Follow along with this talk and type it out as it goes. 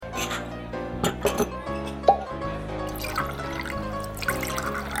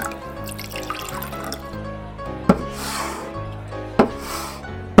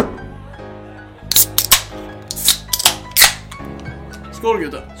Skål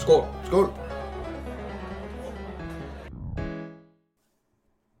gutta! Skål! Skål!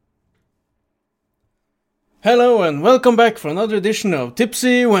 Hello and welcome back for another edition of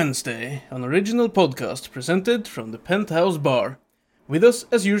Tipsy Wednesday, an original podcast presented from the Penthouse Bar. With us,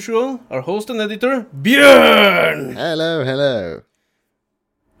 as usual, our host and editor, Björn! Hello, hello.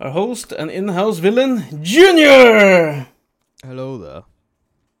 Our host and in-house villain, Junior! Hello there.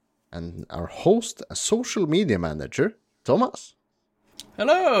 And our host, a social media manager, Thomas.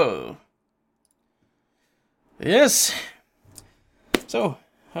 Hello! Yes. So,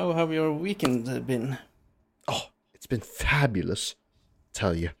 how have your weekend been? Oh, it's been fabulous,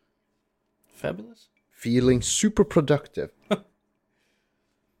 tell you. Fabulous? Feeling super productive.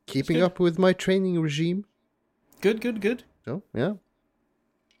 Keeping up with my training regime. Good. So, yeah.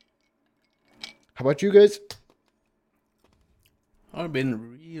 How about you guys? I've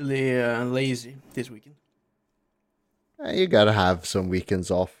been really lazy this weekend. You gotta have some weekends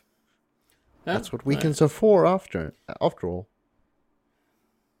off. Yeah, That's what weekends are for after all.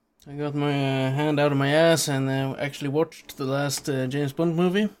 I got my hand out of my ass and actually watched the last James Bond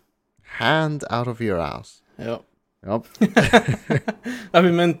movie. Hand out of your ass. Yep. Yep. I've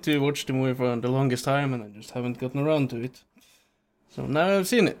been meant to watch the movie for the longest time and I just haven't gotten around to it. So now I've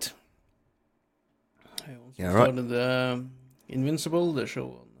seen it. I also started Invincible, the show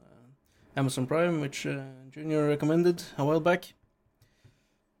on Amazon Prime, which Junior recommended a while back.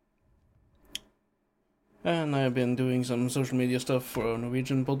 And I've been doing some social media stuff for a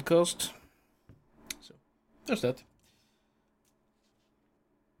Norwegian podcast. So, there's that.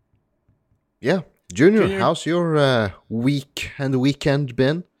 Yeah. Junior, how's your week and weekend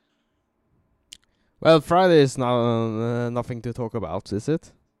been? Well, Friday is now nothing to talk about, is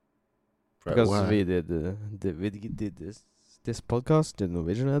it? Because we did this podcast, the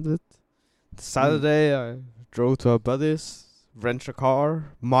Norwegian edit. Saturday, I drove to our buddies, rent a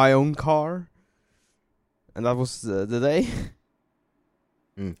car, my own car, and that was the day.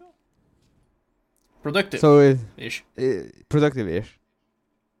 Productive. So ish. Productive-ish.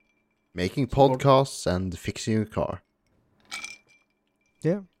 Making podcasts and fixing your car.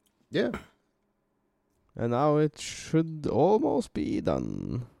 Yeah. Yeah. And now it should almost be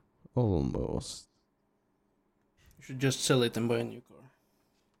done. Almost. You should just sell it and buy a new car.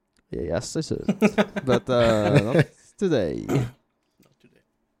 Yes, I should. But not today. Not today.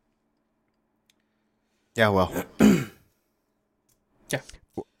 Yeah, well. Yeah.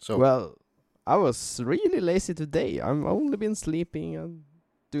 So Well, I was really lazy today. I've only been sleeping and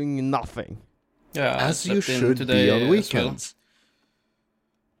doing nothing. Yeah, I as you slept in should today be on as weekends.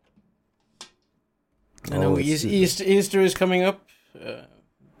 I know it's Easter is coming up.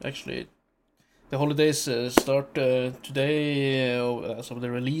 Actually, the holidays start today as of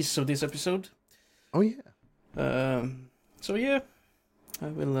the release of this episode. Oh yeah. So yeah, I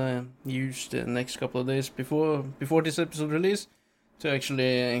will use the next couple of days before this episode release to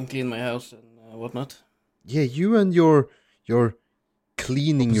actually clean my house and whatnot. Yeah, you and your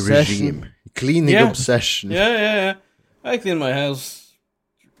cleaning Obsession. regime. Cleaning Yeah. obsession. Yeah. I clean my house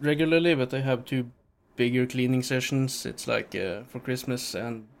regularly, but I have two bigger cleaning sessions. It's like for Christmas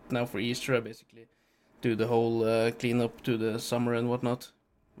and now for Easter I basically do the whole clean up to the summer and whatnot,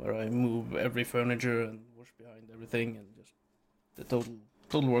 where I move every furniture and wash behind everything and just the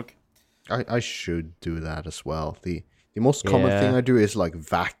total work. I should do that as well. The most common thing I do is like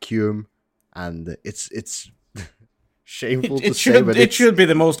vacuum, and it's shameful to say, but it should be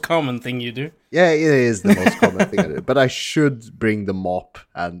the most common thing you do. yeah, it is the most common thing I do. But I should bring the mop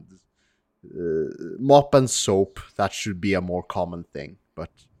and soap. That should be a more common thing.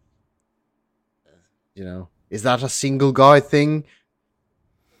 But is that a single guy thing?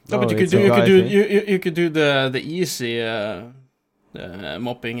 No, but you could do the easy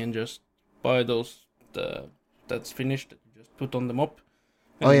mopping and just buy those that's finished that you just put on the mop.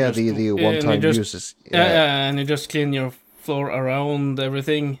 And Oh you yeah, just- the one-time just- uses. Yeah, and you just clean your floor around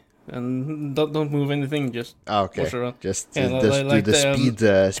everything and don't move anything. Just Okay. wash around. Just Yeah, do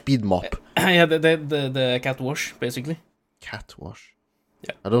the speed mop. yeah, the cat wash basically. Cat wash.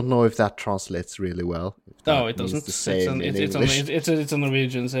 Yeah. I don't know if that translates really well. If No, that it means doesn't. The same in English. It's a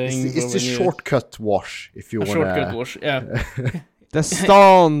Norwegian saying. It's for the when you- shortcut wash if you a want shortcut wash. Yeah, The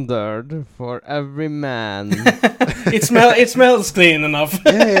standard for every man. it smells clean enough.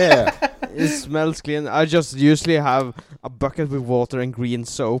 Yeah. It smells clean. I just usually have a bucket with water and green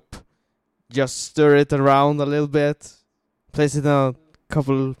soap. Just stir it around a little bit. Place it in a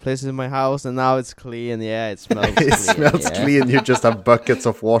couple places in my house, and now it's clean. Yeah, it smells It clean. smells yeah. clean. You just have buckets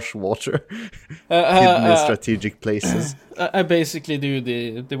of wash water hidden in strategic places. I basically do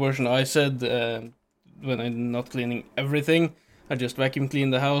the version I said when I'm not cleaning everything. I just vacuum clean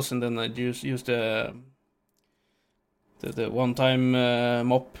the house, and then I just use the one-time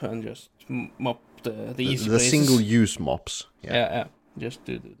mop and just mop the easy the places. single-use mops. Yeah. Just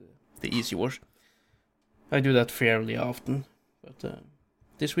do the easy wash. I do that fairly often, but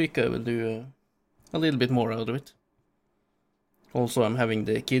this week I will do a little bit more out of it. Also, I'm having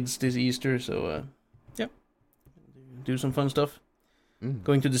the kids this Easter, so do some fun stuff.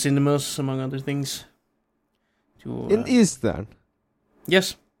 Going to the cinemas, among other things. In Eastern?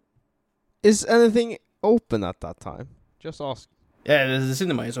 Yes. Is anything open at that time? Just ask. Yeah, the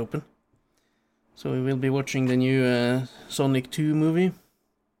cinema is open. So we will be watching the new Sonic 2 movie.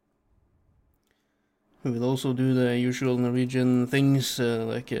 We will also do the usual Norwegian things,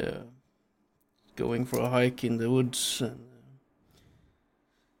 like going for a hike in the woods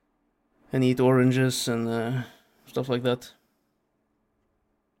and eat oranges and stuff like that.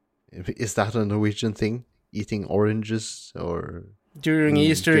 Is that a Norwegian thing? Eating oranges or during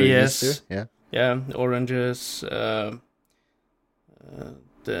Easter? Yes. Easter? Yeah, oranges.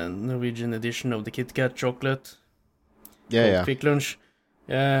 The Norwegian edition of the Kit Kat chocolate. Yeah. Quick lunch.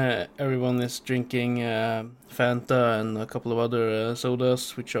 Yeah, everyone is drinking Fanta and a couple of other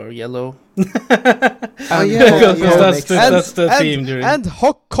sodas, which are yellow. That's the theme during. And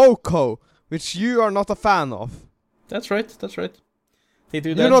hot cocoa, which you are not a fan of. That's right. They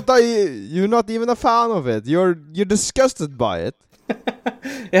do that. You're not even a fan of it. You're disgusted by it.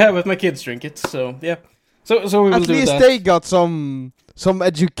 Yeah, but my kids drink it, so yeah. So we will do that. At least they got some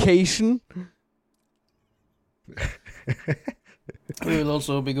education. We will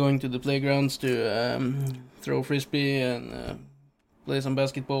also be going to the playgrounds to throw frisbee and play some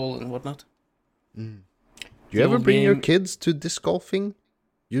basketball and whatnot. Do you ever bring your kids to disc golfing?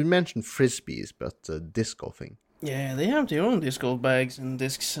 You mentioned frisbees, but disc golfing. Yeah, they have their own disc golf bags and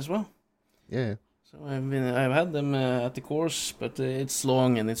discs as well. Yeah. So I've had them at the course, but it's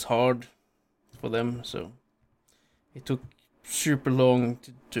long and it's hard for them. So it took super long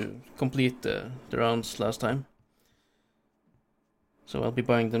to complete the rounds last time. So I'll be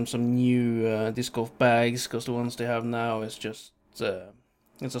buying them some new disc golf bags, because the ones they have now is just it's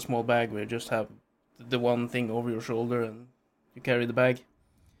a small bag where you just have the one thing over your shoulder and you carry the bag.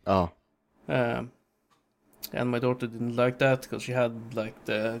 Oh. And my daughter didn't like that because she had like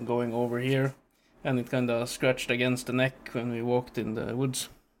the going over here, and it kind of scratched against the neck when we walked in the woods.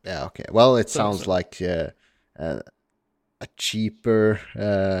 Yeah, okay. Well, it sounds like a cheaper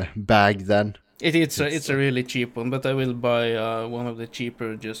bag then. It's a really cheap one, but I will buy one of the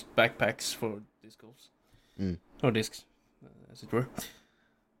cheaper just backpacks for disc golfs. Or discs, as it were.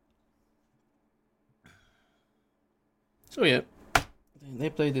 So yeah.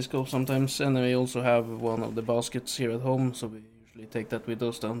 They play disc golf sometimes, and we also have one of the baskets here at home, so we usually take that with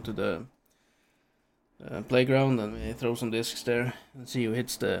us down to the playground, and we throw some discs there and see who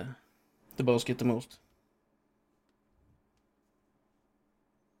hits the basket the most.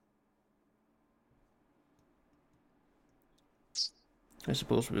 I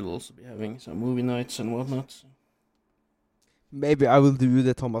suppose we'll also be having some movie nights and whatnot. So. Maybe I will do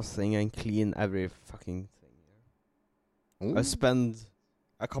the Thomas thing and clean every fucking thing. Ooh. I spend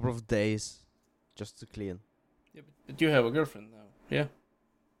a couple of days just to clean. Yeah, but you have a girlfriend now, yeah?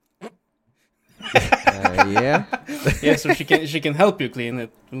 Yeah. Yeah, so she can help you clean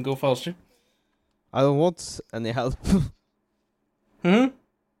it and go faster. I don't want any help. I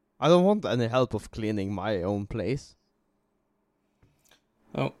don't want any help of cleaning my own place.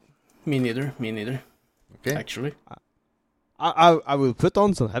 Oh, me neither. Okay. Actually. I will put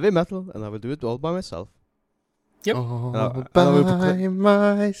on some heavy metal and I will do it all by myself. Yep. All by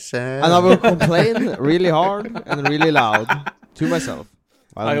myself. And I will complain really hard and really loud to myself.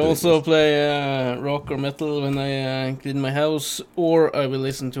 I also play rock or metal when I clean my house, or I will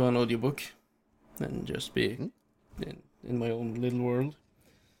listen to an audiobook and just be in my own little world.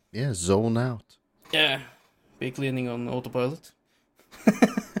 Yeah, zone out. Yeah, be cleaning on autopilot.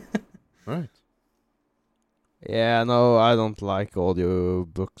 Right. Yeah, no, I don't like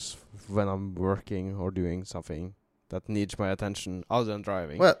audiobooks when I'm working or doing something that needs my attention other than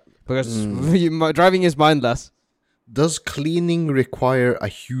driving. Well, because my driving is mindless. Does cleaning require a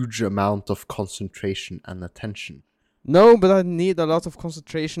huge amount of concentration and attention? No, but I need a lot of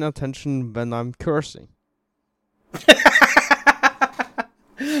concentration and attention when I'm cursing.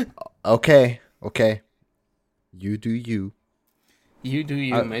 Okay. You do you. You do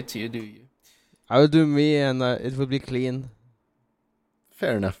you, mate, you do you. I will do me and it will be clean.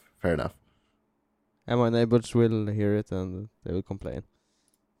 Fair enough. And my neighbors will hear it and they will complain.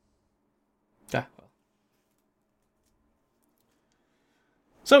 Yeah.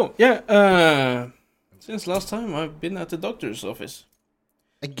 So, yeah, Since last time I've been at the doctor's office.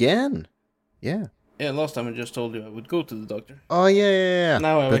 Again? Yeah. Yeah, last time I just told you I would go to the doctor. Oh yeah.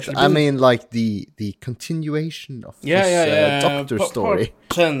 Now I've but actually I been... mean, like the continuation of this doctor story. Part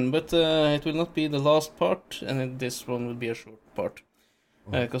 10, but it will not be the last part, and this one will be a short part.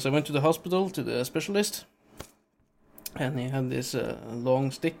 Because I went to the hospital, to the specialist, and he had this long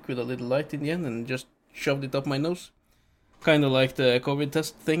stick with a little light in the end, and just shoved it up my nose. Kind of like the COVID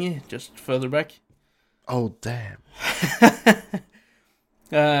test thingy, just further back. Oh, damn.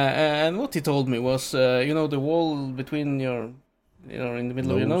 And what he told me was, the wall between your, in the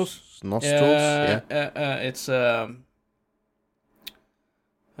middle of your nose. Nostrils, it's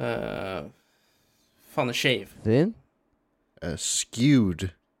fun to shave. Thin?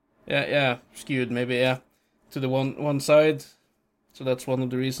 Skewed. Yeah, skewed maybe, yeah, to the one side. So that's one of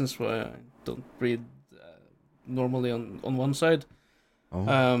the reasons why I don't breathe normally on one side.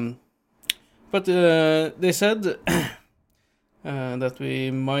 Oh. But they said that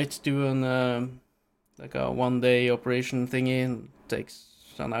we might do like a 1-day operation thingy, and it takes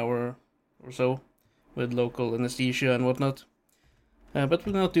an hour or so with local anesthesia and whatnot. But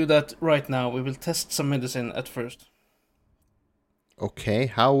we'll not do that right now. We will test some medicine at first. Okay,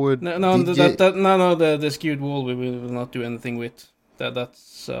 how would... the skewed wall we will not do anything with.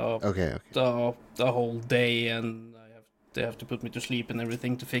 That's okay. The whole day, and they have to put me to sleep and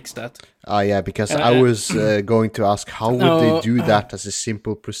everything to fix that. Yeah, because I was going to ask, how would they do that as a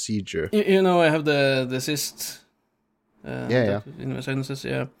simple procedure? I have the cyst. Yeah. In my sinuses,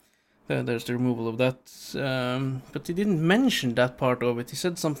 yeah. There's the removal of that. But he didn't mention that part of it. He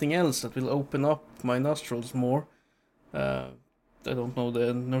said something else that will open up my nostrils more. I don't know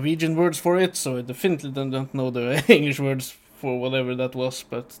the Norwegian words for it, so I definitely don't know the English words for whatever that was,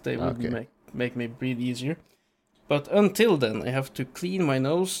 but they would make me breathe easier. But until then, I have to clean my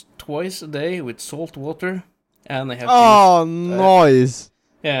nose twice a day with salt water, and I have to nice!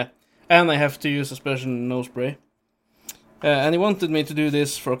 Yeah, and I have to use a special nose spray. And he wanted me to do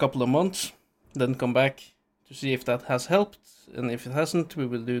this for a couple of months, then come back to see if that has helped, and if it hasn't, we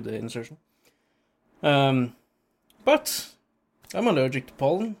will do the insertion. But I'm allergic to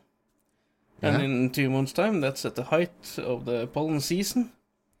pollen, and in 2 months' time, that's at the height of the pollen season.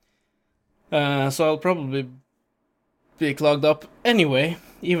 So I'll probably be clogged up anyway,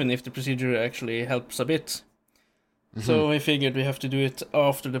 even if the procedure actually helps a bit. Mm-hmm. So I figured we have to do it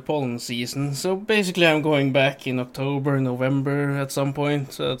after the pollen season. So basically I'm going back in October, November at some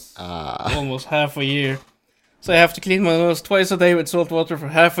point. So that's almost half a year. So I have to clean my nose twice a day with salt water for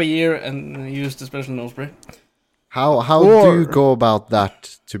half a year and use the special nose spray. How do you go about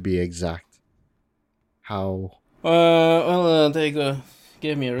that, to be exact? How? They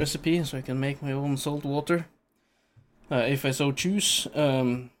gave me a recipe so I can make my own salt water. If I so choose.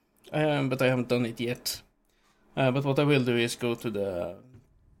 But I haven't done it yet. But what I will do is go to the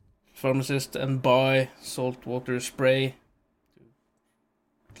pharmacist and buy salt water spray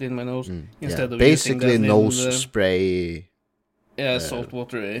to clean my nose instead of basically using that nose spray. Yeah, salt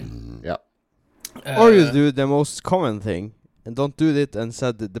water. Yeah. Or you do the most common thing and don't do it, and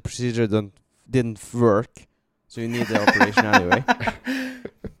said that the procedure didn't work, so you need the operation anyway.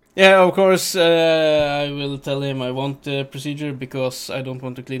 Yeah, of course, I will tell him I want the procedure because I don't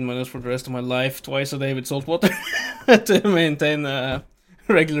want to clean my nose for the rest of my life twice a day with salt water to maintain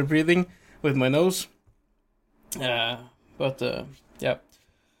regular breathing with my nose. I will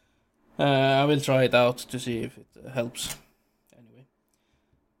try it out to see if it helps. Anyway.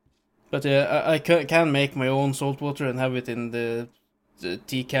 But I can make my own salt water and have it in the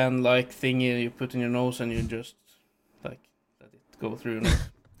tea can-like thingy you put in your nose, and you just let it go through your nose.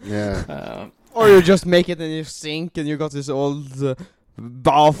 Yeah. Or you just make it in your sink, and you got this old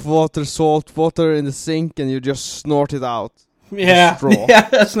bath water, salt water in the sink, and you just snort it out. Yeah, straw.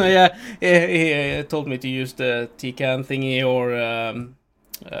 He told me to use the tea can thingy or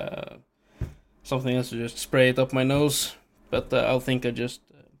something else to just spray it up my nose. But I think I just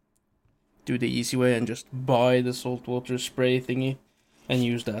do the easy way and just buy the salt water spray thingy and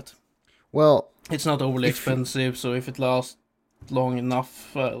use that. Well, it's not overly expensive, so if it lasts long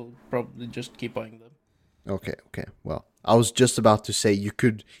enough, I'll probably just keep buying them. Okay. Well, I was just about to say you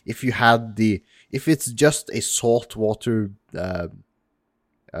could, if it's just a salt water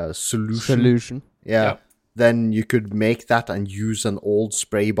solution. Yeah. Then you could make that and use an old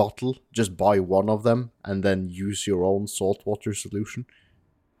spray bottle. Just buy one of them and then use your own salt water solution.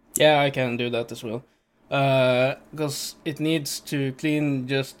 Yeah, I can do that as well. Because it needs to clean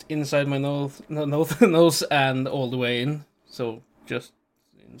just inside my nose and all the way in. So just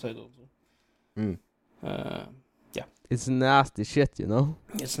inside also. Yeah. It's nasty shit, you know?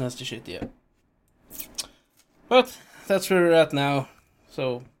 It's nasty shit, yeah. But that's where we're at now.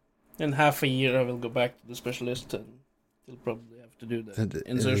 So in half a year I will go back to the specialist and he'll probably have to do the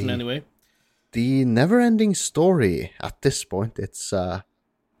insertion anyway. The never-ending story at this point, it's part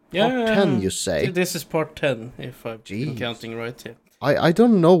 10, you say? This is part 10, if I'm counting right here. I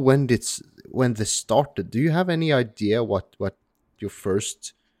don't know when this started. Do you have any idea what your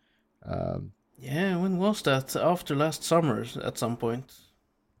first... when was that? After last summer, at some point.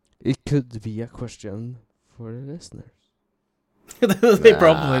 It could be a question for the listeners. They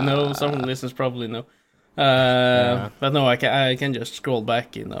probably know. Some listeners probably know. But no, I can just scroll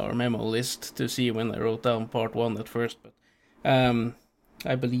back in our memo list to see when I wrote down part 1 at first. But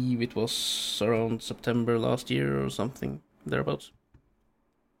I believe it was around September last year or something thereabouts.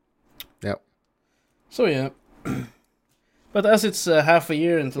 Yep. So yeah. But as it's half a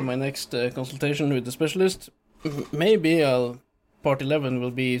year until my next consultation with the specialist, maybe part 11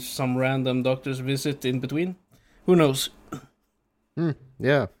 will be some random doctor's visit in between. Who knows?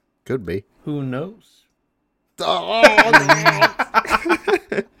 Yeah, could be. Who knows? Oh,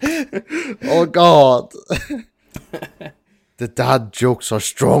 oh God. The dad jokes are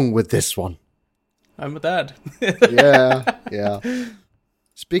strong with this one. I'm a dad. Yeah.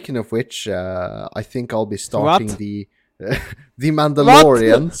 Speaking of which, I think I'll be starting the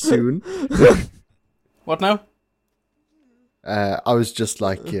Mandalorian soon. What now? I was just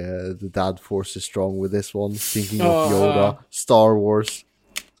like, the dad force is strong with this one. Thinking of Yoda, Star Wars.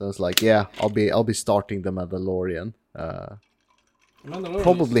 So I was like, yeah, I'll be starting the Mandalorian.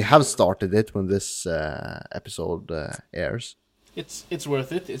 Probably have started it when this episode airs. It's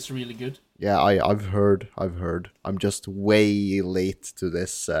worth it. It's really good. Yeah, I've heard. I'm just way late to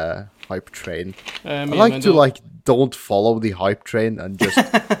this hype train. I like to don't follow the hype train and just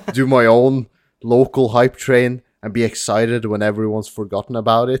do my own local hype train and be excited when everyone's forgotten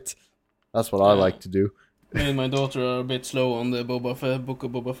about it. That's what I like to do. Me and my daughter are a bit slow on the Book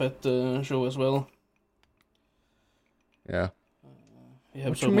of Boba Fett show as well. Yeah.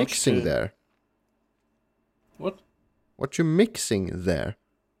 What you mixing there? What? What you mixing there?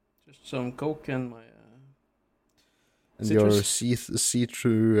 Just some Coke and my and citrus. Your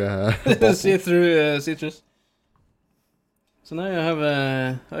see-through see-through citrus. So now I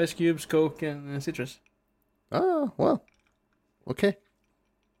have ice cubes, Coke, and citrus. Oh, well. Okay.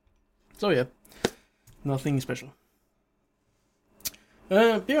 So yeah, nothing special.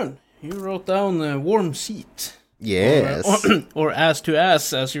 Björn, you wrote down warm seat. Yes. Or ass to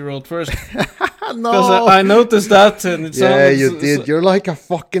ass, as you wrote first. No. Because I noticed that, and it sounded... Yeah, you did. You're like a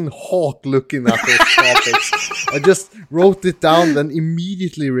fucking hawk looking at those topics. I just wrote it down, then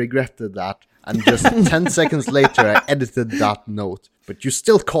immediately regretted that. And just 10 seconds later, I edited that note. But you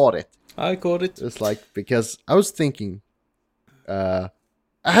still caught it. I caught it. It's like, because I was thinking, I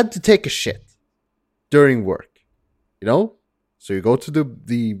had to take a shit during work. You know? So you go to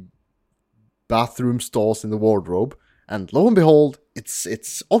the bathroom stalls in the wardrobe, and lo and behold,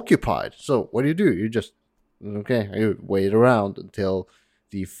 it's occupied. So what do? You just, you wait around until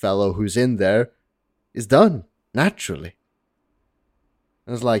the fellow who's in there is done, naturally.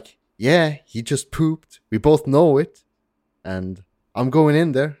 I was like, yeah, he just pooped. We both know it. And I'm going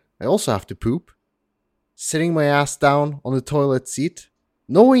in there. I also have to poop. Sitting my ass down on the toilet seat,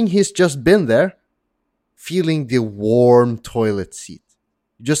 knowing he's just been there, feeling the warm toilet seat.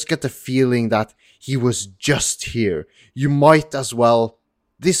 You just get the feeling that he was just here.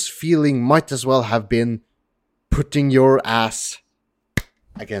 This feeling might as well have been putting your ass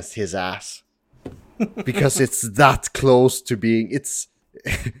against his ass. Because it's that close to being, it's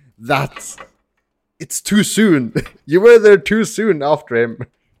too soon. You were there too soon after him.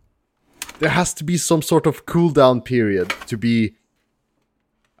 There has to be some sort of cool down period to be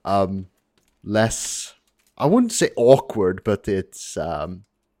less, I wouldn't say awkward, but it's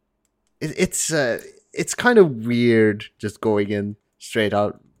kind of weird just going in straight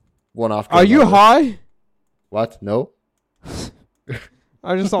out one after another. Are you high? What? No.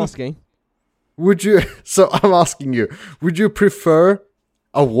 I'm just asking. So I'm asking you, would you prefer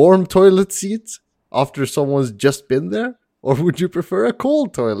a warm toilet seat after someone's just been there? Or would you prefer a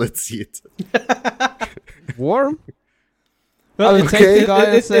cold toilet seat? Warm? I will take the guy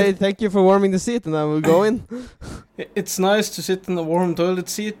and say thank you for warming the seat, and I will go in. It's nice to sit in a warm toilet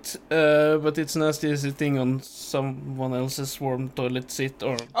seat, but it's nasty sitting on someone else's warm toilet seat,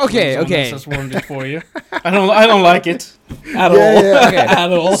 or someone else has warmed it for you. I don't like it at all. Yeah. Okay.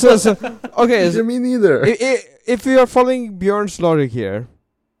 At all. So Me neither. If you are following Björn's logic here,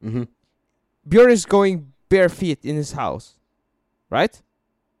 Björn is going bare feet in his house, right?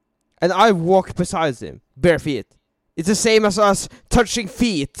 And I walk beside him, bare feet. It's the same as us touching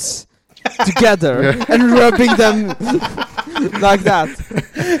feet. together and rubbing them like that.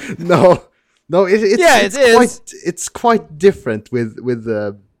 No, Yeah, it's quite different with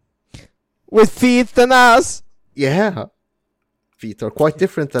With feet and ass. yeah. Feet are quite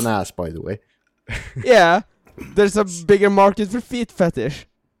different than ass, by the way. Yeah, there's a bigger market for feet fetish.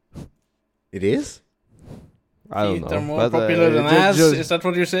 It is? I don't Feet know. are more but, popular than ass. just- Is that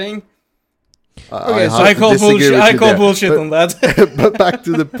what you're saying? Okay, so I call bullshit. I call bullshit on that. But back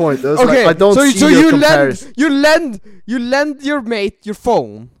to the point. I was Okay, like, I don't see so your you comparison. lend your mate your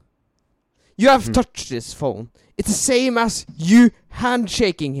phone. You have Hmm. touched this phone. It's the same as you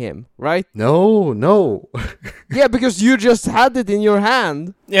handshaking him, right? No. Yeah, because you just had it in your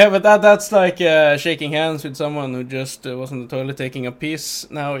hand. Yeah, but that's like shaking hands with someone who just was in the toilet taking a piss.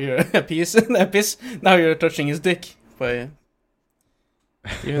 Now you're a piss. Now you're touching his dick by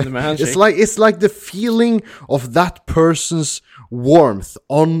giving them a handshake. It's like the feeling of that person's warmth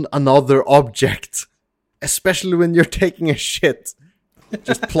on another object, especially when you're taking a shit.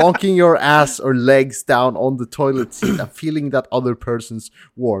 Just plonking your ass or legs down on the toilet seat and feeling that other person's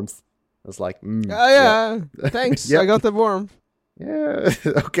warmth. It's like, Yeah. Thanks. Yep. I got the warmth. yeah,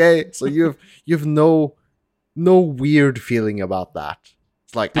 okay. So you've no weird feeling about that.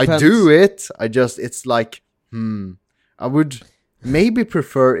 It's like Depends. I do it. It's like, I would maybe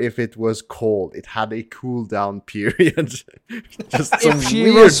prefer if it was cold. It had a cool down period. Just some If she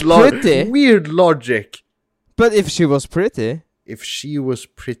weird was pretty. weird logic. But if she was pretty, If she was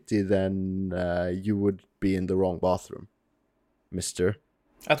pretty, then you would be in the wrong bathroom, mister.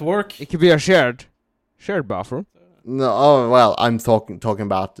 At work. it could be a shared bathroom. No, oh well, I'm talking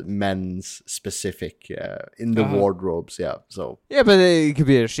about men's specific in the Uh-huh. wardrobes. Yeah, so Yeah, but it could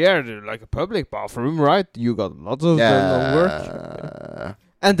be a shared, like a public bathroom, right? You got lots of them at work.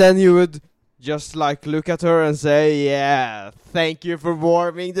 And then you would just like look at her and say, yeah, thank you for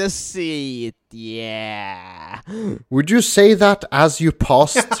warming the seat. Yeah. Would you say that as you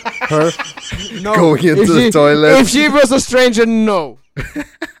passed her No. going into if the she- toilet? If she was a stranger, no.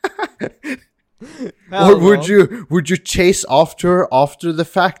 Or would you chase after her after the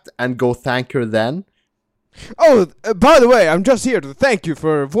fact and go thank her then? Oh, by the way, I'm just here to thank you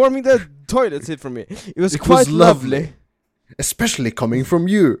for warming the toilet seat for me. It was It quite was lovely. Especially coming from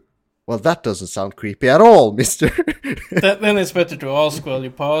you. Well, that doesn't sound creepy at all, mister. Then it's better to ask while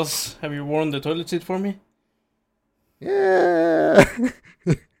you pass. Have you worn the toilet seat for me? Yeah.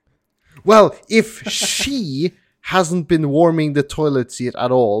 Well, if she hasn't been warming the toilet seat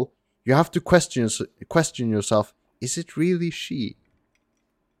at all, you have to question yourself, is it really she?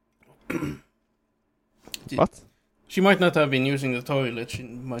 What? She might not have been using the toilet. She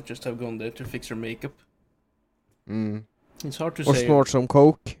might just have gone there to fix her makeup. Mm. It's hard to Or say. snort some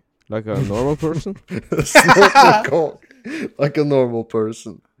coke, like a normal person. Snort the coke, like a normal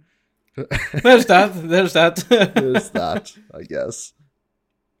person. There's that. There's that. There's that, I guess.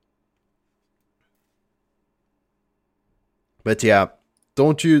 But yeah,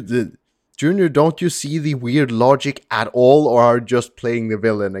 Junior, don't you see the weird logic at all, or are you just playing the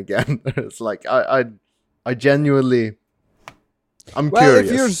villain again? It's like, I genuinely, I'm Well,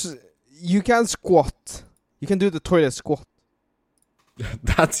 curious. if you can squat. You can do the toilet squat.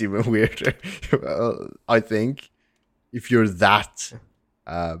 That's even weirder. I think if you're that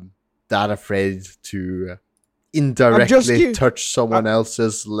afraid to indirectly touch someone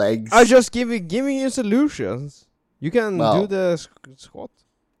else's legs. I just giving you solutions. You can Well. do the squat.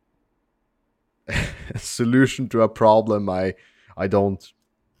 Solution to a problem I don't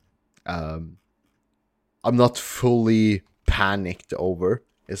I'm not fully panicked over.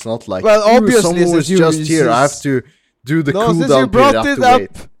 It's not like, Well, "Ooh, obviously, someone was since you- just here, I have since- to do the No, cool since down you period, brought I have it to up,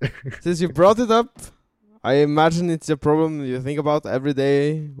 wait." since you brought it up, I imagine it's a problem you think about every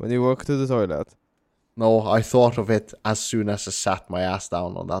day when you walk to the toilet. No, I thought of it as soon as I sat my ass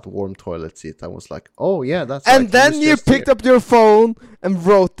down on that warm toilet seat. I was like, oh yeah, that's right, And he then was you just picked here. up your phone and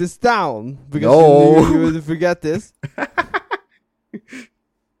wrote this down because No. you knew you would forget this.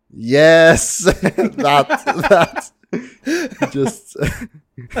 Yes, that just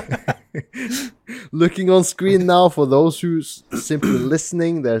looking on screen now for those who's simply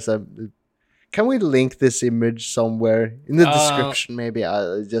listening. There's a. Can we link this image somewhere in the description? Maybe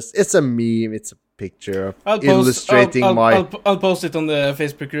it's a meme. It's a picture illustrating I'll post it on the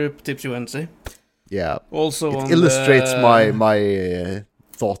Facebook group Tipsy Wednesday. Yeah. Also, It on illustrates the, my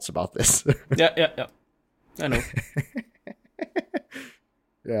thoughts about this. Yeah. I know.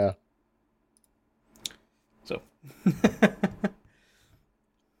 Yeah. So.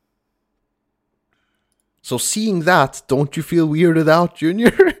 So seeing that, don't you feel weirded out,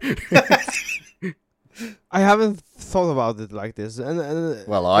 Junior? I haven't thought about it like this. And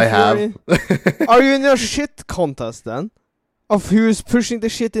Well, I if you're have. in- Are you in a shit contest then? Of who's pushing the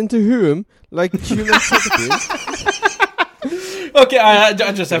shit into whom? Like human centipedes? Okay, I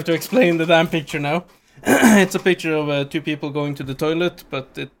just have to explain the damn picture now. It's a picture of two people going to the toilet, but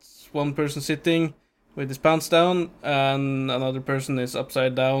it's one person sitting with his pants down, and another person is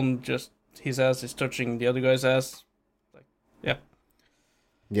upside down, just his ass is touching the other guy's ass. Like, yeah.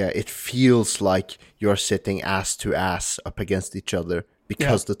 Yeah, it feels like you're sitting ass to ass up against each other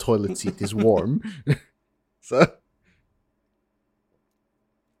because the toilet seat is warm. So.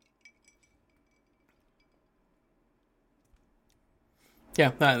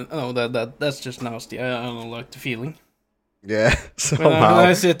 Yeah, no, that's just nasty. I don't like the feeling. Yeah, When somehow.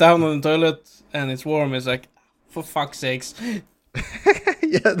 I sit down on the toilet and it's warm, it's like, for fuck's sakes.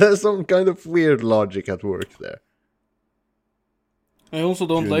 Yeah, there's some kind of weird logic at work there. I also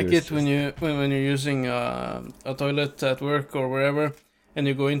don't like Junior's it when you're using a toilet at work or wherever, and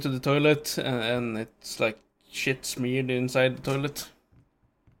you go into the toilet and it's like shit smeared inside the toilet.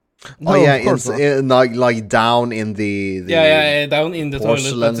 No, Oh yeah, of course like down in the Yeah, down in the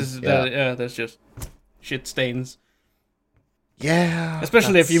porcelain, toilet. But that's just shit stains. yeah.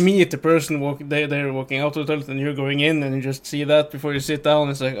 Especially if you that's- meet the person they're walking out of the toilet and you're going in and you just see that before you sit down.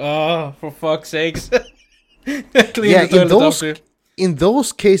 It's like, oh, for fuck's sakes. Clean Yeah, the in toilet those after. in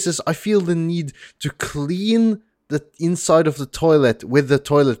those cases, I feel the need to clean the inside of the toilet with the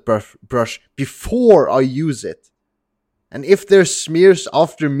toilet brush before I use it. And if there's smears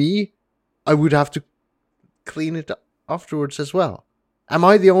after me, I would have to clean it afterwards as well. Am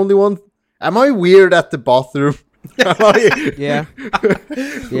I the only one? Am I weird at the bathroom? Am I- Yeah.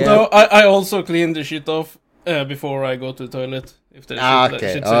 Yeah. No, I also clean the shit off before I go to the toilet. If there's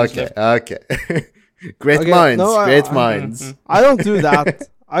Okay, shit stains left. okay. Great Okay, minds, no, great minds. Mhm. I don't do that.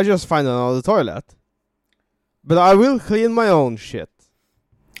 I just find another toilet. But I will clean my own shit.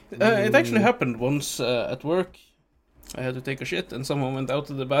 It actually happened once at work. I had to take a shit, and someone went out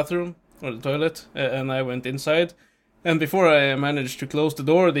to the bathroom or the toilet, and I went inside. And before I managed to close the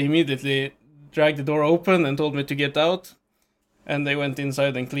door, they immediately dragged the door open and told me to get out. And they went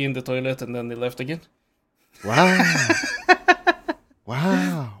inside and cleaned the toilet, and then they left again. Wow.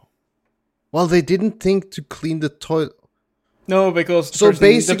 Wow. Well, they didn't think to clean the toilet. No, because the So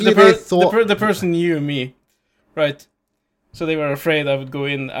basically they thought- the person knew me, right? So they were afraid I would go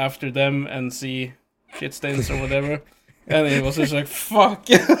in after them and see shit stains or whatever. And it was just like, fuck.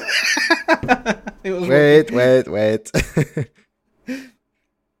 It was Wait. Well,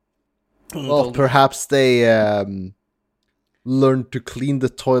 Well, perhaps they learned to clean the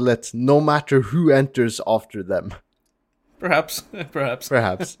toilet no matter who enters after them. perhaps.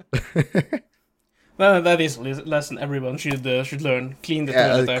 Perhaps. That is a lesson everyone should learn. Clean the Yeah,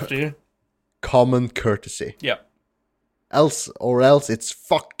 toilet after you. Common courtesy. Yeah. Else it's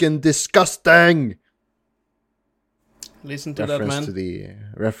fucking disgusting. Listen to that,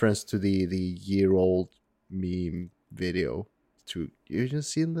 man. Reference to the year-old meme video. You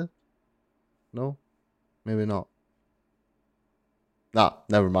just seen that? No, maybe not. Nah,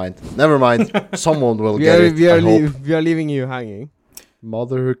 never mind. Someone will get it. I hope. We are leaving you hanging.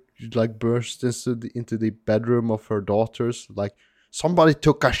 Mother like burst into the bedroom of her daughters. Like somebody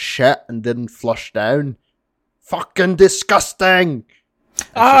took a shit and didn't flush down. Fucking disgusting.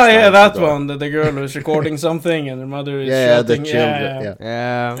 Yeah, that one. The girl who's recording something and her mother is Yeah, the shouting. children.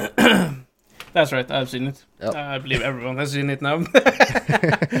 Yeah. Yeah. That's right. I've seen it. Yep. I believe everyone has seen it now.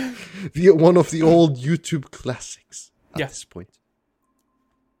 One of the old YouTube classics at Yeah. this point.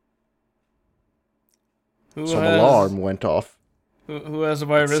 Who Some has- alarm went off. Who has a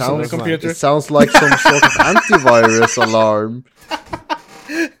virus on their Sounds computer? It sounds like some sort of antivirus alarm.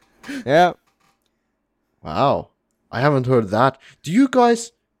 Yeah. Wow. I haven't heard that. Do you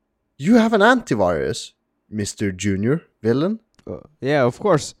guys... You have an antivirus, Mr. Junior Villain? Yeah, of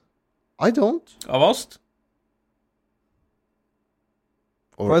course. I don't. Avast?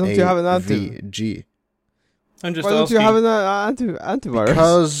 Or Why don't you have an AVG? I'm just Why don't asking. you have an antivirus?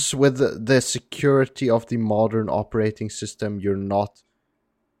 Because with the security of the modern operating system, you're not...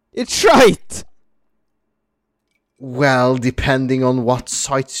 It's right! Well, depending on what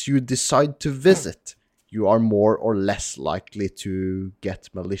sites you decide to visit, you are more or less likely to get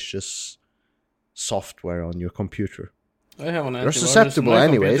malicious software on your computer. I have an You're antivirus on susceptible my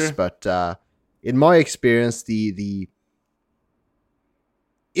anyways, computer. but in my experience, the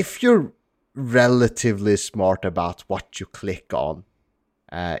if you're relatively smart about what you click on,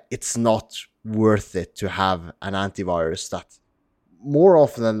 it's not worth it to have an antivirus that more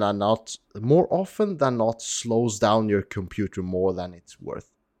often than not slows down your computer more than it's worth.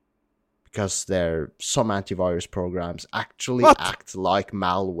 because some antivirus programs actually What? act like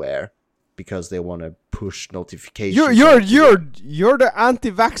malware because they want to push notifications. You're the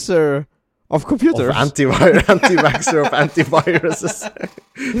anti-vaxxer of computers. Of anti-vaxxer of antiviruses.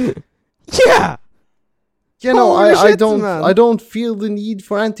 Yeah. You know, Holy I shit, don't man. I don't feel the need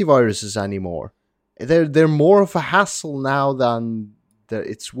for antiviruses anymore. They're more of a hassle now than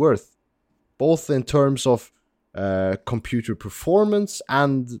it's worth, both in terms of computer performance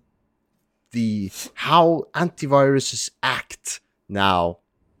and how antiviruses act now.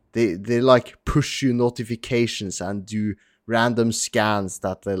 They like push you notifications and do random scans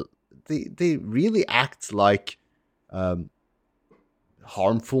that they really act like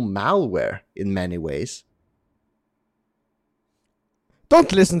harmful malware in many ways.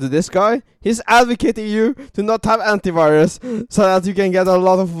 Don't listen to this guy. He's advocating you to not have antivirus so that you can get a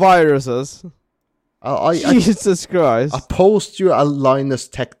lot of viruses. I Jesus Christ. I post you a Linus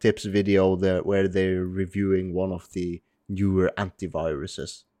Tech Tips video there where they're reviewing one of the newer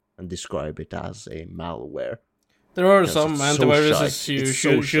antiviruses and describe it as a malware. There are Yes, some it's so antiviruses shite. you It's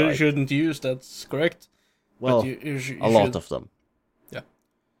so shite. shouldn't use, that's correct. Well, But you a lot of them.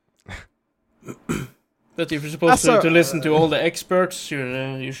 But if you're supposed That's to listen to all the experts,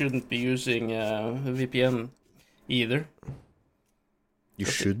 you shouldn't be using a VPN either. You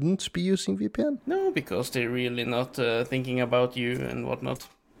shouldn't be using VPN? No, because they're really not thinking about you and whatnot.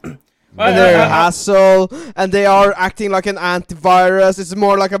 And they're a hassle, and they are acting like an antivirus. It's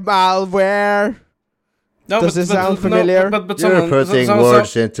more like a malware. No, Does this sound familiar? You're someone, putting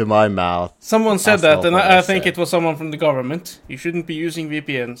words into my mouth. someone said That's that, and not what I I think said. it was someone from the government. You shouldn't be using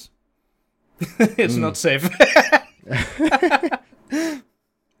VPNs. It's not safe.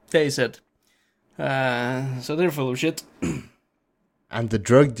 They said. So they're full of shit. And the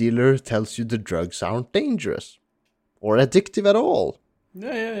drug dealer tells you the drugs aren't dangerous or addictive at all.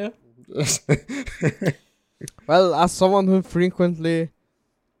 Yeah. Well, as someone who frequently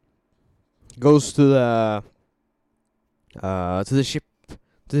goes to the ship,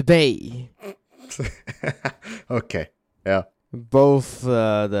 to the bay, Okay, yeah. both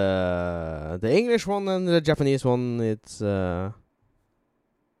the English one and the Japanese one, it's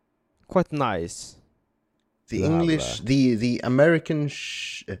quite nice. The You have, English, the American,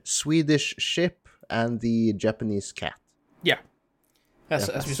 Swedish ship, and the Japanese cat.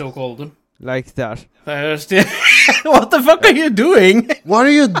 As we so called them. Like that. What the fuck are you doing? What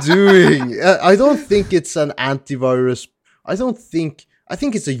are you doing? I don't think it's an antivirus. I think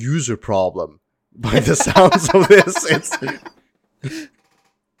it's a user problem. By the sounds of this, it's.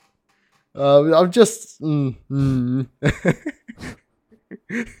 I'm just.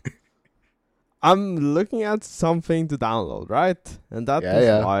 I'm looking at something to download, right? And that is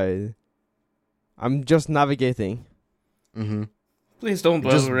Yeah. why I'm just navigating. Mm-hmm. Please don't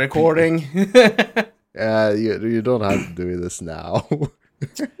Just bother recording. You don't have to do this now.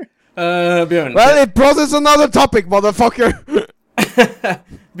 Björn. Well, it brought us another topic, motherfucker!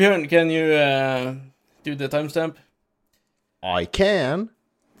 Björn, can you do the timestamp? I can.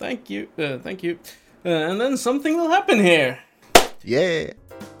 Thank you. And then something will happen here. Yeah.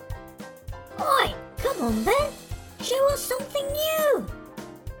 Oi, come on then. Show us something new.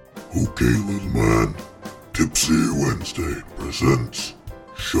 Okay, little man. Tipsy Wednesday presents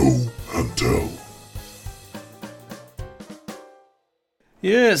Show and Tell.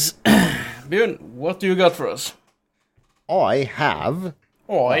 Yes. Björn, what do you got for us? I have.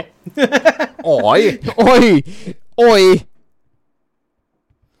 Oi. I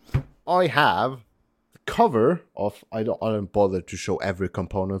Oi! have the cover of. I don't bother to show every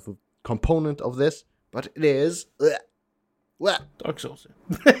component of this, but it is Dark Souls.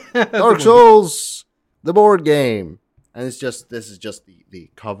 Dark Souls, the board game, and this is just the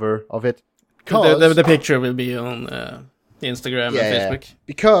cover of it. The picture will be on Instagram and Facebook.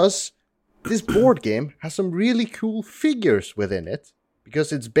 Because this board game has some really cool figures within it.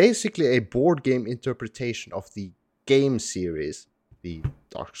 Because it's basically a board game interpretation of the game series, the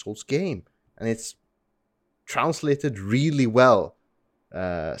Dark Souls game. And it's translated really well,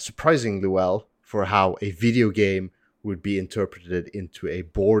 surprisingly well, for how a video game would be interpreted into a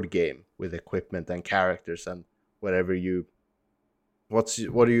board game with equipment and characters and whatever you... What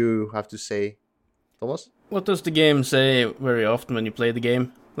do you have to say, Thomas? What does the game say very often when you play the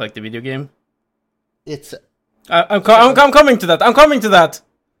game? Like the video game? It's... I'm coming to that. I'm coming to that.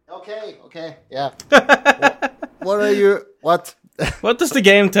 Okay, yeah. What are you... What? What does the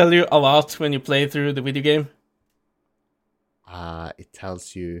game tell you a lot when you play through the video game? It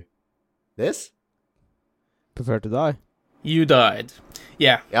tells you this. Prefer to die. You died.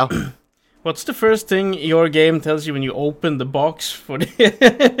 Yeah. Yeah. What's the first thing your game tells you when you open the box for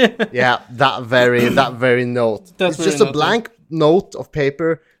the? Yeah, that very note. That's It's just very a blank note of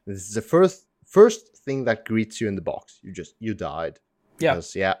paper. This is the first thing that greets you in the box. You died. Yeah.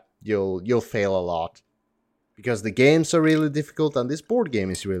 Because, you'll fail a lot. Because the games are really difficult and this board game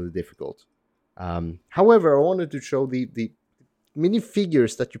is really difficult. However, I wanted to show the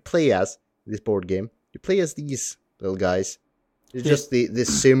minifigures that you play as in this board game. You play as these little guys. It's just the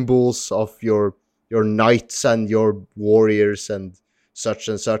symbols of your knights and your warriors and such.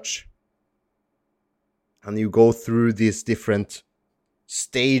 And you go through these different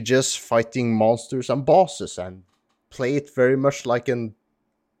stages fighting monsters and bosses and play it very much like a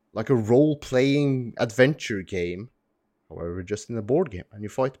role-playing adventure game. However, just in a board game. And you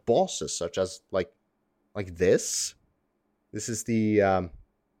fight bosses such as like this. This is the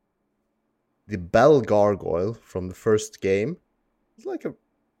Bell Gargoyle from the first game. It's like a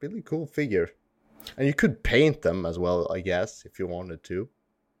really cool figure. And you could paint them as well, I guess, if you wanted to.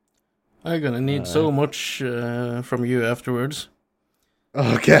 I'm gonna need so much from you afterwards.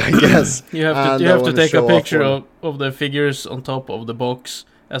 Okay, I guess. You have to take a picture of the figures on top of the box,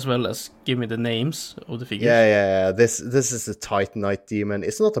 as well as give me the names of the figures. Yeah. This is the Titanite Demon.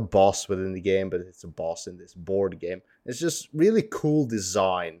 It's not a boss within the game, but it's a boss in this board game. It's just really cool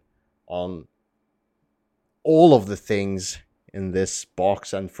design on all of the things in this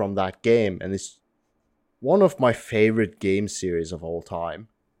box and from that game, and it's one of my favorite game series of all time.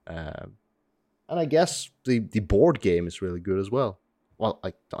 And I guess the board game is really good as well. Well,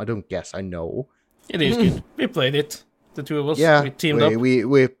 I don't guess, I know. It is good. We played it, the two of us. Yeah, we teamed up.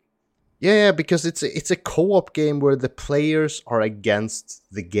 Yeah, because it's a co-op game where the players are against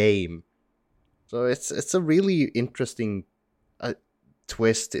the game. So it's a really interesting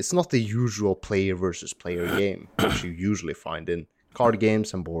twist. It's not the usual player versus player game, which you usually find in card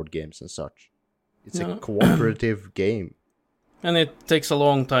games and board games and such. It's a cooperative game. And it takes a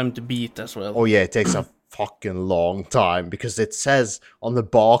long time to beat as well. Oh yeah, it takes a fucking long time because it says on the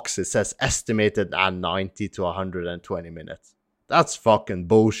box, it says estimated at 90 to 120 minutes. That's fucking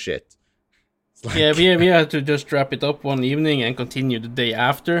bullshit. Like, yeah, we had to just wrap it up one evening and continue the day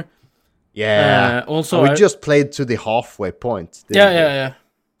after. Yeah. Also, we just played to the halfway point. Yeah.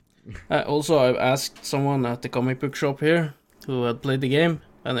 Also, I asked someone at the comic book shop here who had played the game,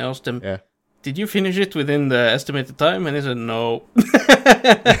 and I asked him, did you finish it within the estimated time? And he said, no.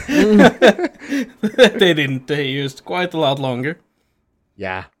 They didn't. They used quite a lot longer.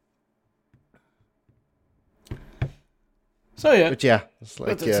 Yeah. So, yeah. But yeah, it's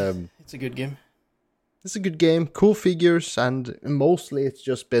like... it's a good game. It's a good game, cool figures, and mostly it's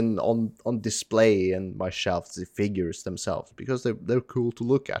just been on display in my shelves, the figures themselves, because they're cool to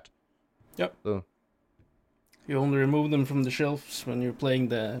look at. Yep. So. You only remove them from the shelves when you're playing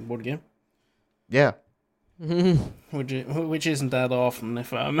the board game. Yeah. Which isn't that often,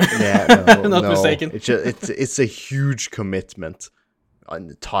 if I'm not mistaken. It's a huge commitment,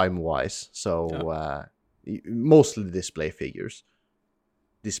 time-wise. So mostly display figures,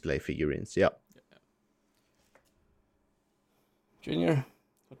 display figurines. Yeah. Junior,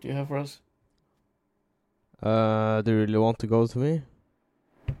 what do you have for us? Do you really want to go to me?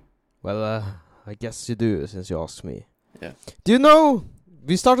 Well, I guess you do, since you asked me. Yeah. Do you know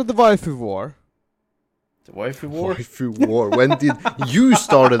we started the waifu war? The waifu war? Waifu war. When did you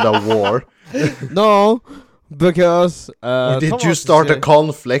started a war? No, because or did Thomas you start a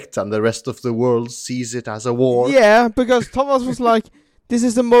conflict and the rest of the world sees it as a war? Yeah, because Thomas was like, this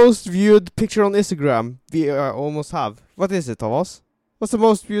is the most viewed picture on Instagram we almost have. What is it, Thomas? What's the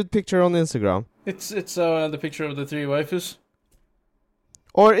most viewed picture on Instagram? It's the picture of the three waifus.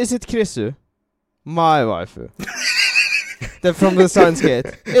 Or is it Krisu? My waifu. They're from the Science Gate.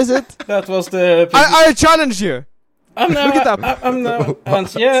 Is it? That was the... I challenge you! I'm now... Look it up. I'm now...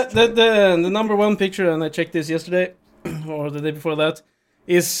 yeah, the number one picture, and I checked this yesterday, or the day before that,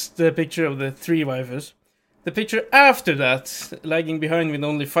 is the picture of the three waifus. The picture after that, lagging behind with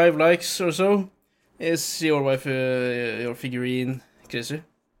only 5 likes or so, is your wife, your figurine, Krisu.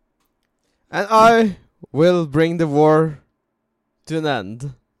 And I will bring the war to an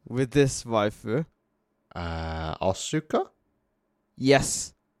end with this waifu. Asuka?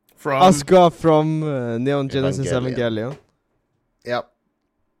 Yes. From... Asuka from Neon Genesis Evangelion. Evangelion.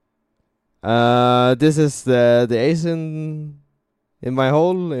 Yep. This is the ace in my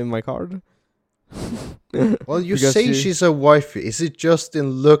hole, in my card. Well, you say she's a waifu. Is it just in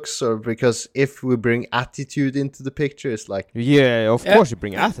looks, or because if we bring attitude into the picture, it's like... Yeah, of course you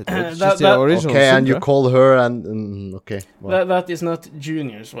bring attitude. She's the original okay, Sindra. and you call her and... okay. Well. That is not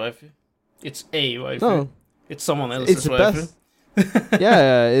Junior's waifu. It's a waifu. No. It's someone else's It's the waifu. best.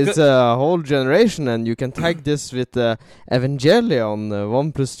 Yeah, it's a whole generation, and you can tag this with Evangelion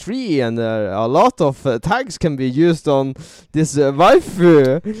 1+3, and a lot of tags can be used on this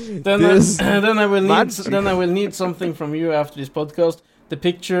waifu. Then I will need magic. then I will need something from you after this podcast. The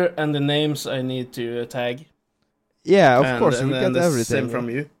picture and the names I need to tag. Yeah, of And- course, and we then get the everything. Same from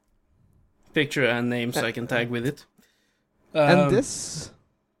you. Picture and names I can tag with it. And this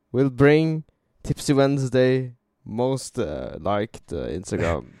will bring Tipsy Wednesday most liked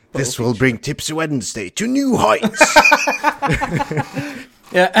Instagram. This will bring Tipsy Wednesday to new heights.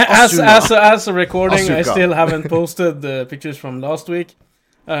 Yeah, Asuna. as a recording, I Asuka. still haven't posted the pictures from last week.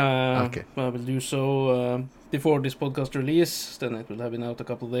 Okay. I will do so before this podcast release. Then it will have been out a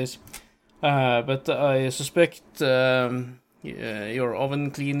couple of days. But I suspect your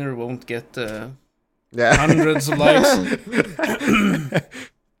oven cleaner won't get Yeah. hundreds of likes.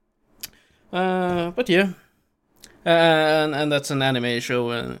 But yeah. And that's an anime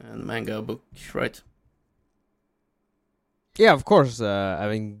show and manga book, right? Yeah, of course,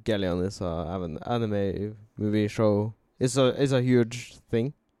 Evangelion is an anime movie show. It's a huge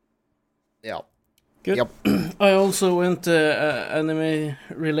thing. Yeah. Good. Yep. I also went anime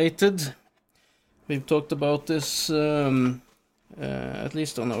related. We've talked about this at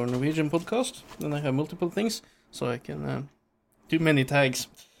least on our Norwegian podcast. Then I have multiple things, so I can do many tags.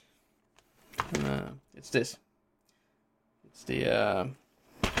 And, it's this. It's the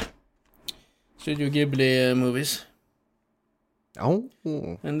Studio Ghibli movies. Oh.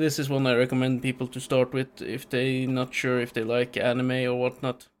 And this is one I recommend people to start with if they're not sure if they like anime or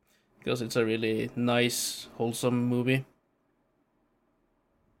whatnot. Because it's a really nice, wholesome movie.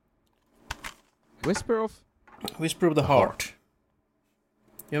 Whisper of Whisper of the Heart.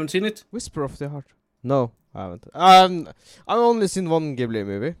 You haven't seen it? Whisper of the Heart. No, I haven't. I've only seen one Ghibli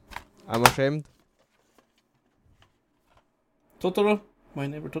movie. I'm ashamed. Totoro? My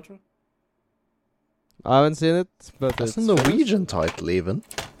Neighbor Totoro? I haven't seen it, but That's a it's Norwegian title, even.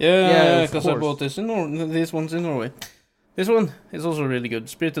 Yeah, Yeah, of because I course. bought this in this one's in Norway. This one is also really good.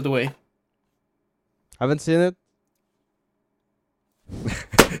 Spirited Away. Haven't seen it.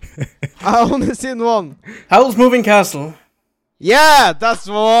 I only seen one. Howl's Moving Castle. Yeah, that's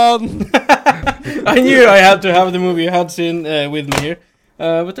one. I knew I had to have the movie you had seen with me here.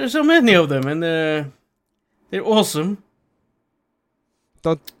 But there's so many of them, and they're awesome.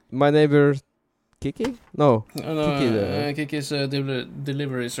 My neighbor Kiki? No. Kiki, Kiki's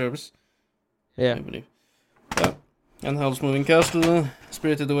delivery service, Yeah. I believe. Yeah. And Howl's Moving Castle,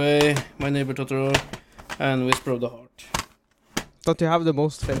 Spirited Away, My Neighbor Totoro, and Whisper of the Heart. Don't you have the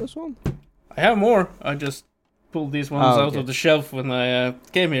most famous one? I have more. I just pulled these ones out okay. of the shelf when I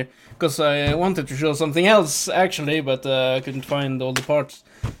came here. Because I wanted to show something else, actually, but I couldn't find all the parts.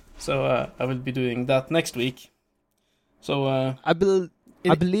 So I will be doing that next week. So, I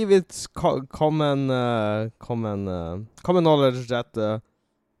believe it's common knowledge that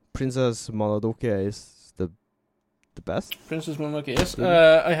Princess Mononoke is the best. Princess Mononoke, yes.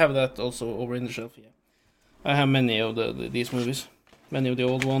 I have that also over in the shelf, yeah. I have many of these movies. Many of the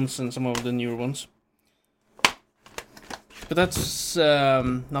old ones and some of the newer ones. But that's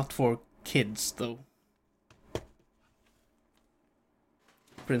not for kids, though.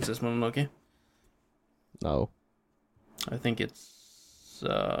 Princess Mononoke. No. I think it's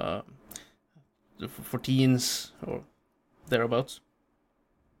for teens or thereabouts.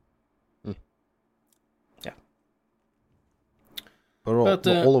 Yeah. But But,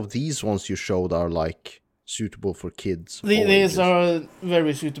 all of these ones you showed are like suitable for kids. all These ages. are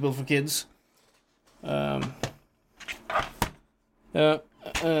very suitable for kids.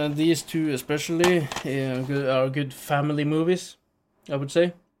 These two especially are good family movies, I would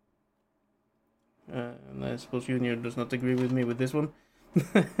say. And I suppose Junior does not agree with me with this one.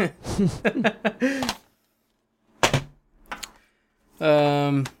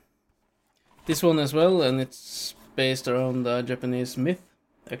 This one as well, and it's based around a Japanese myth,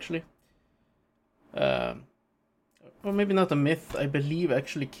 actually. Or maybe not a myth. I believe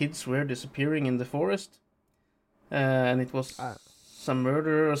actually kids were disappearing in the forest, and it was some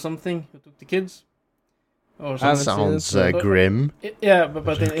murderer or something who took the kids. Or I something. haven't seen it, Sounds so- grim. Yeah, but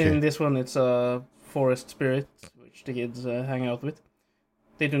Okay. in this one it's a forest spirit which the kids hang out with.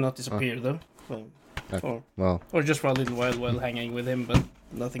 They do not disappear though, well, Okay. Well, or just for a little while hanging with him, but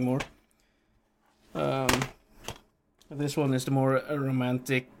nothing more. This one is the more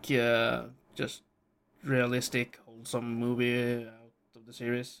romantic, just realistic, wholesome movie out of the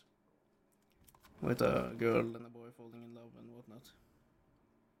series, with a girl and a boy falling in love and whatnot.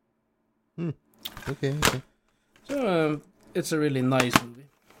 okay. So it's a really nice movie.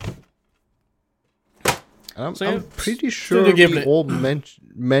 So, yeah, I'm pretty sure Studio we Ghibli. all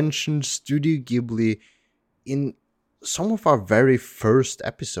mentioned Studio Ghibli in some of our very first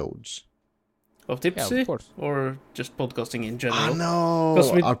episodes. Of Yeah, Tipsy? of course. Or just podcasting in general? I know,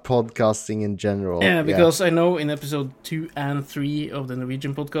 'Cause we- our podcasting in general. Yeah, because I know in episode 2 and 3 of the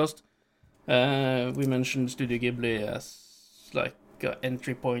Norwegian podcast, we mentioned Studio Ghibli as like an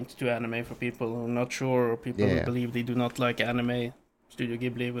entry point to anime for people who are not sure or people who Yeah. believe they do not like anime. Studio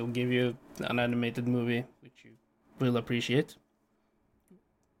Ghibli will give you an animated movie which you will appreciate.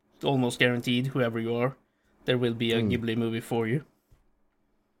 It's almost guaranteed, whoever you are, there will be a Ghibli movie for you.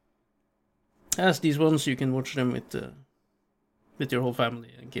 As these ones, you can watch them with your whole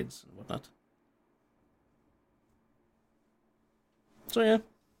family and kids and whatnot. So yeah,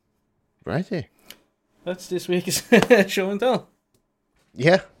 Righty. that's this week's show and tell.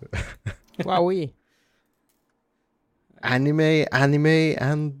 Yeah. Wowee. Anime,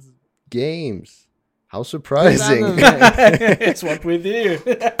 and games. How surprising. Anime. It's what we do.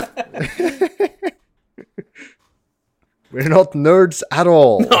 We're not nerds at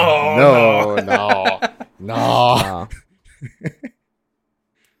all. No, No.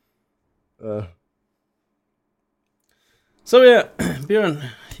 Ah. So yeah, Björn,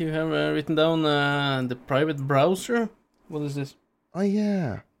 you have written down the private browser. What is this? Oh,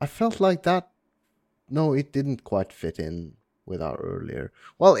 yeah. I felt like that. No, it didn't quite fit in with our earlier.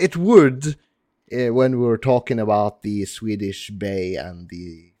 Well, it would when we were talking about the Swedish bay and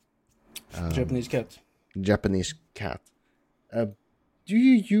the Japanese cat. Japanese cat. Do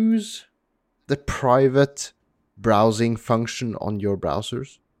you use the private browsing function on your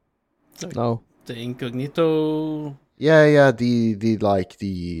browsers? No. The incognito. Yeah, the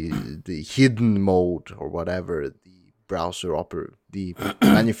hidden mode or whatever the browser the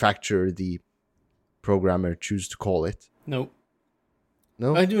manufacturer, the programmer choose to call it. No.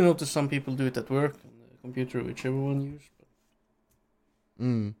 No? I do notice some people do it at work on the computer, which everyone uses.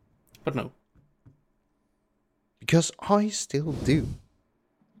 But no. Because I still do.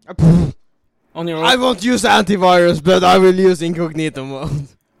 On your I own, won't use antivirus, but I will use incognito mode.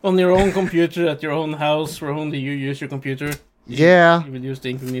 on your own computer at your own house where only you use your computer. Yeah. You will use the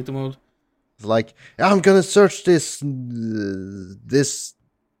incognito mode. It's like, I'm gonna search this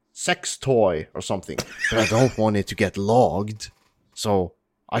sex toy or something, but I don't want it to get logged, so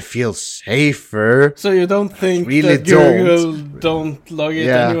I feel safer. So you don't think Really that Google don't log it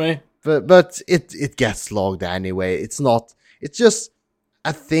Yeah. anyway? But it gets logged anyway. It's just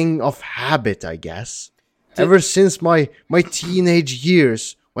a thing of habit, I guess. Ever since my teenage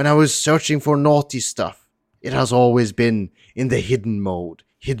years, when I was searching for naughty stuff, it has always been in the hidden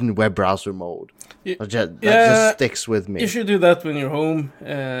web browser mode. Y- That just yeah, sticks with me. You should do that when you're home,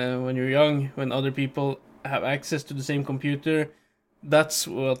 when you're young, when other people have access to the same computer. That's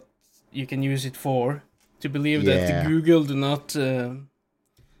what you can use it for. To believe Yeah. that Google do not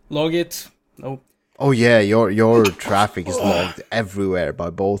log it. No. Oh yeah, your traffic is logged everywhere by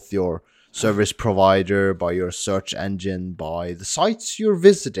both your service provider, by your search engine, by the sites you're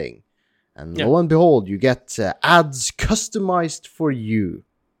visiting. And Yeah. lo and behold, you get ads customized for you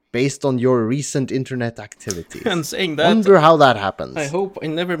based on your recent internet activity. And saying that, Wonder how that happens. I hope I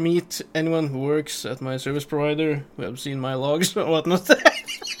never meet anyone who works at my service provider who have seen my logs or whatnot.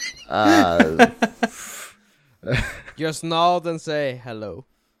 Just nod and say hello.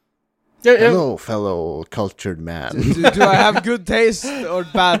 Yeah. Hello, fellow cultured man. Do I have good taste or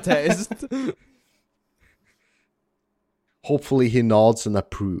bad taste? Hopefully he nods and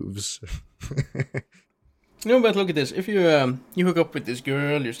approves. No, but look at this. If you you hook up with this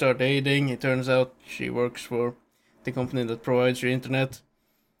girl, you start dating. It turns out she works for the company that provides your internet,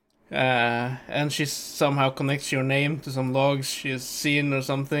 and she somehow connects your name to some logs she's seen or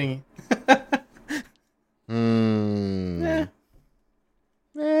something. Hmm. Eh,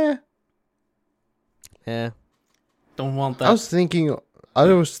 Yeah. don't want that. I was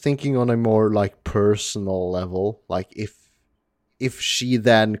thinking on a more like personal level, like if she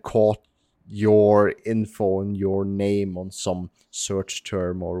then caught your info and your name on some search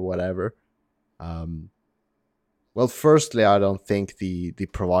term or whatever. Well, firstly, I don't think the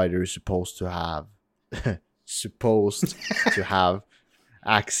provider is supposed to have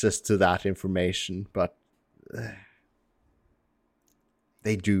access to that information, but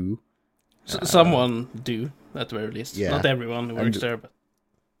they do. Someone do at the very least. Yeah. Not everyone who works And- there, but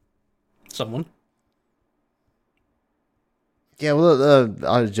someone. Yeah, well,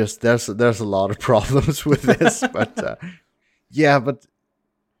 I just there's a lot of problems with this, but yeah, but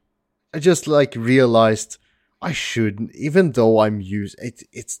I just like realized I shouldn't, even though I'm it.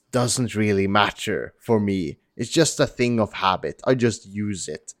 It doesn't really matter for me. It's just a thing of habit. I just use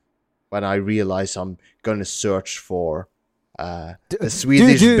it, when I realize I'm gonna search for the Do-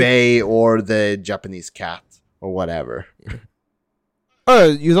 Swedish do- bay or the Japanese cat or whatever. Oh,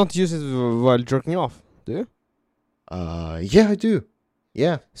 you don't use it while jerking off, do you? Yeah, I do.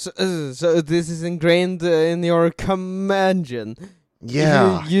 Yeah, So this is ingrained in your command gen.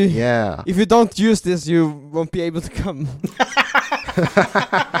 yeah, you- yeah. If you don't use this, you won't be able to come.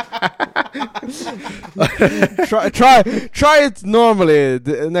 try it normally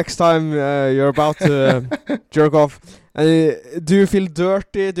the next time you're about to jerk off. Do you feel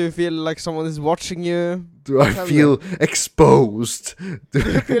dirty? Do you feel like someone is watching you? Do I Tell feel exposed? Do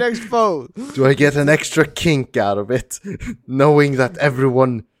you feel exposed? Do I get an extra kink out of it, knowing that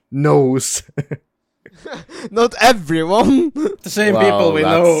everyone knows? Not everyone. The same Wow, people we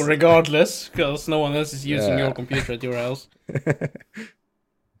know that's- regardless, because no one else is using Yeah. your computer at your house.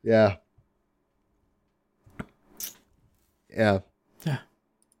 Yeah. Yeah. Yeah.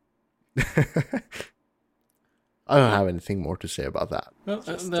 I don't have anything more to say about that. Well,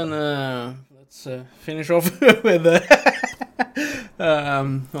 Just, then let's finish off with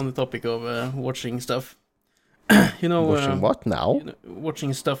on the topic of watching stuff. You know, Watching what now? you know,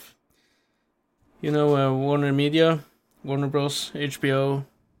 watching stuff. You know, Warner Media, Warner Bros, HBO.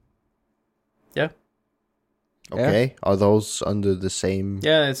 Okay, are those under the same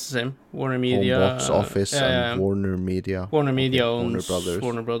Yeah, it's the same. Warner Media, box office yeah, and Warner Media? Warner Media Okay, owns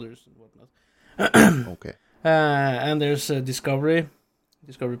Warner Brothers. and whatnot. Okay. And there's Discovery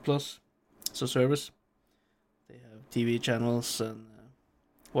Plus, it's a service. They have TV channels and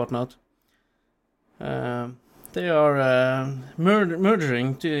whatnot. They are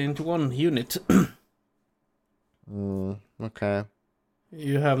merging into one unit. Okay.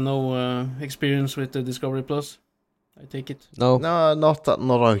 You have no experience with the Discovery Plus, I take it. No. No, not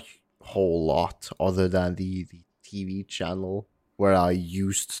a whole lot, other than the TV channel where I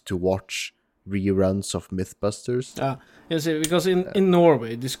used to watch reruns of Mythbusters. Yes, because in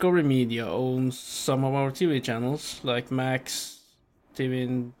Norway, Discovery Media owns some of our TV channels, like Max, TV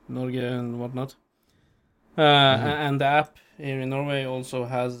in Norge and whatnot. And the app here in Norway also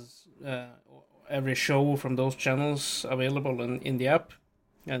has every show from those channels available in the app,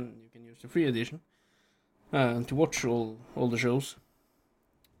 and you can use the free edition to watch all the shows,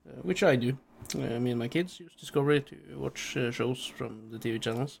 which I do. Me and my kids use Discovery to watch shows from the TV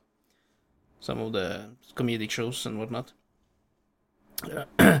channels, some of the comedic shows and whatnot.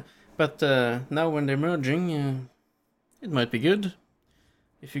 But now when they're merging, it might be good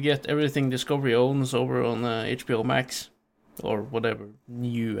if you get everything Discovery owns over on HBO Max or whatever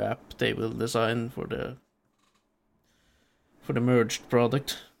new app they will design for the merged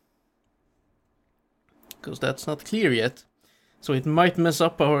product, because that's not clear yet. So it might mess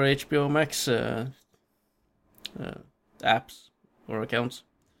up our HBO Max apps or accounts,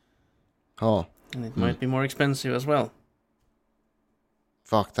 Oh, and it might be more expensive as well.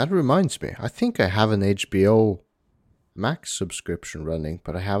 fuck, that reminds me. I think I have an HBO Max subscription running,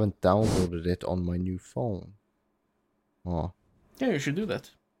 but I haven't downloaded it on my new phone. Oh, Yeah, you should do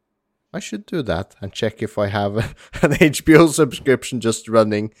that. I should do that and check if I have an HBO subscription just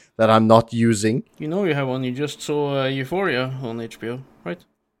running that I'm not using. You know you have one. You just saw Euphoria on HBO, right?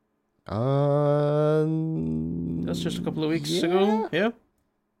 That's just a couple of weeks ago. Yeah.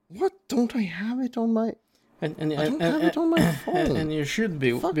 What? Don't I have it on my... And I don't have it on my phone. And you should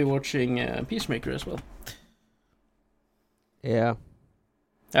be Fuck. watching Peacemaker as well Yeah.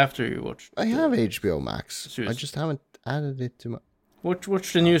 after you watch. I have HBO Max. I Suicide. just haven't added it to my...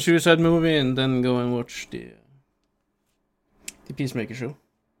 Watch the new Suicide movie and then go and watch the Peacemaker show.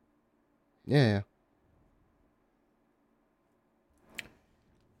 Yeah.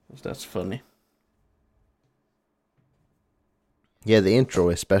 'Cause that's funny. Yeah, the intro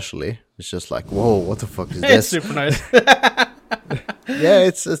especially. It's just like, whoa, what the fuck is It's this? super nice. Yeah,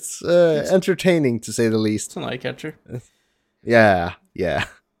 it's entertaining to say the least. It's an eye catcher. Yeah.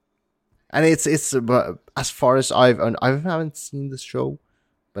 And it's but as far as I haven't seen the show,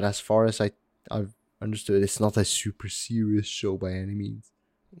 but as far as I've understood, it's not a super serious show by any means.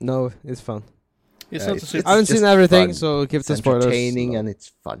 No, it's fun. It's Yeah, not a it's- super. I haven't just seen everything, fun. so give It's the spoilers. entertaining and it's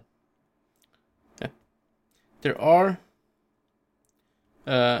fun. There are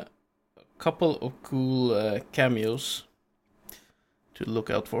a couple of cool cameos to look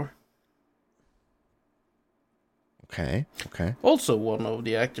out for. Okay. Also, one of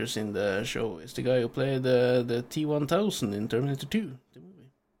the actors in the show is the guy who played the T-1000 in Terminator 2, the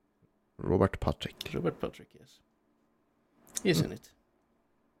movie. Robert Patrick. Robert Patrick, yes. He's in it.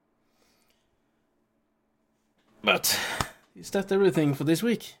 But, is that everything for this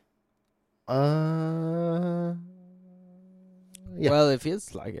week? Yeah. Well, it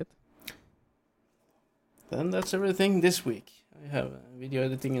feels like it. then that's everything this week. I have video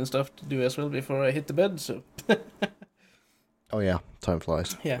editing and stuff to do as well before I hit the bed, so... Oh yeah, time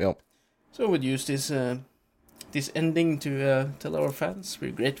flies. Yeah. Yep. So I would use this ending to tell our fans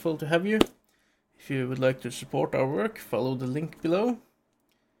we're grateful to have you. If you would like to support our work, follow the link below.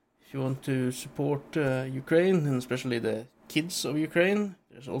 If you want to support Ukraine, and especially the kids of Ukraine,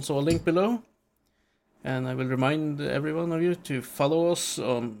 there's also a link below. And I will remind every one of you to follow us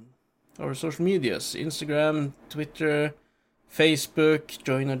on our social medias, Instagram, Twitter, Facebook,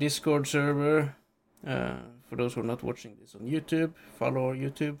 join our Discord server. For those who are not watching this on YouTube, follow our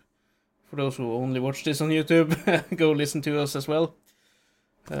YouTube. For those who only watch this on YouTube, go listen to us as well.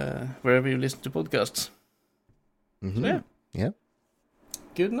 Wherever you listen to podcasts. Mm-hmm. So yeah. Yeah.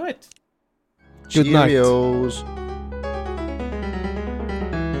 Good night. Good night. Cheerios.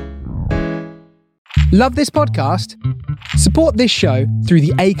 Love this podcast? Support this show through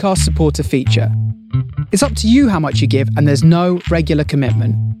the Acast supporter feature. It's up to you how much you give, and there's no regular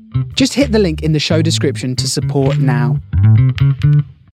commitment. Just hit the link in the show description to support now.